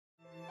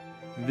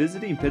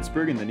Visiting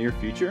Pittsburg in the near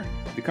future?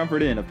 The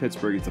Comfort Inn of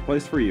Pittsburg is the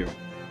place for you.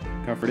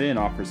 Comfort Inn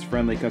offers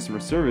friendly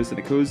customer service and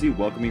a cozy,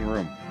 welcoming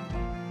room.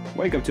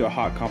 Wake up to a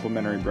hot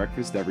complimentary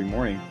breakfast every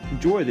morning,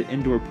 enjoy the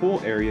indoor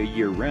pool area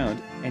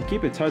year-round, and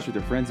keep in touch with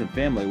your friends and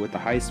family with the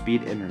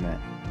high-speed internet.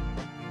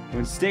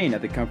 When staying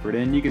at the Comfort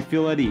Inn, you can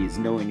feel at ease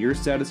knowing your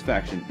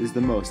satisfaction is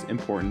the most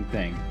important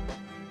thing.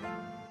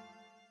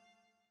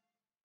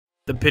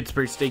 The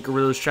Pittsburg State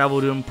Gorillas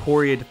travel to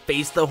Emporia to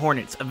face the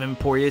Hornets of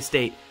Emporia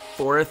State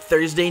for a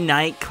Thursday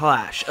night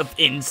clash of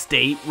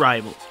in-state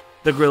rivals.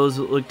 The Gorillas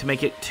look to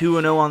make it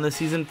 2-0 on the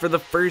season for the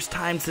first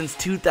time since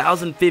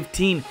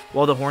 2015,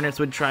 while the Hornets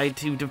would try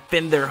to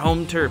defend their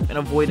home turf and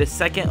avoid a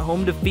second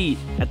home defeat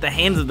at the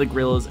hands of the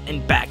Gorillas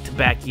in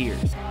back-to-back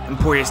years.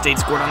 Emporia State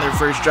scored on their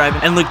first drive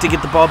and looked to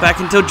get the ball back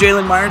until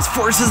Jalen Myers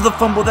forces the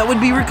fumble that would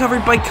be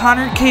recovered by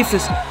Connor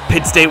Cafis.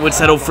 Pitt State would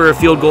settle for a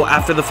field goal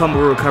after the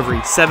fumble recovery,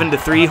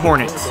 7-3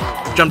 Hornets.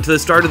 Jump to the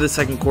start of the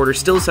second quarter,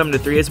 still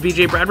 7-3 as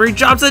BJ Bradbury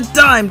drops a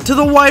dime to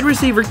the wide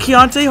receiver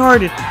Keontae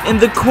Harden in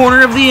the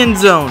corner of the end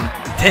zone.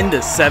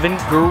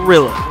 10-7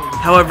 Gorilla.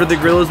 However, the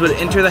Gorillas would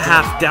enter the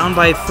half down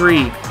by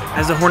 3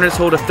 as the Hornets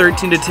hold a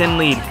 13-10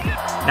 lead.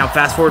 Now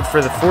fast forward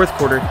for the fourth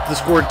quarter, the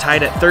score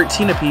tied at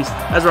 13 apiece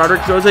as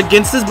Roderick throws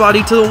against his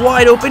body to the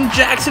wide open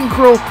Jackson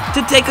Kroll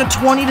to take a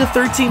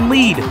 20-13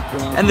 lead.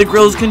 And the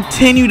Gorillas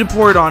continue to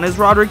pour it on as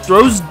Roderick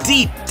throws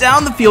deep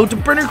down the field to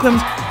Brenner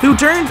Clems, who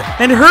turns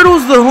and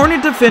hurdles the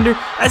Hornet defender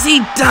as he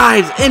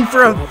dives in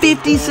for a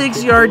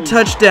 56-yard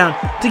touchdown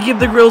to give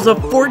the Gorillas a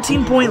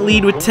 14-point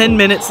lead with 10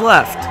 minutes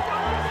left.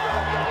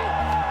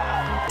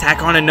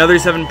 Tack on another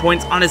 7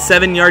 points on a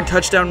 7-yard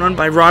touchdown run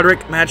by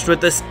Roderick, matched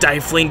with a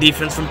stifling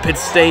defense from Pitt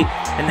State,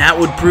 and that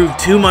would prove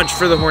too much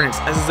for the Hornets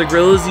as the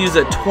Gorillas use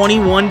a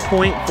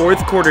 21-point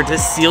fourth quarter to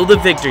seal the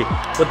victory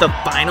with a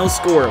final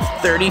score of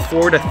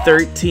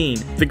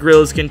 34-13. The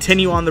Gorillas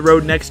continue on the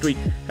road next week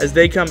as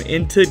they come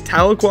into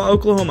Tahlequah,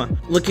 Oklahoma,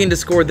 looking to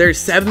score their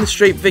 7th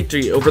straight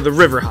victory over the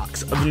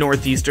Riverhawks of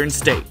Northeastern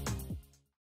State.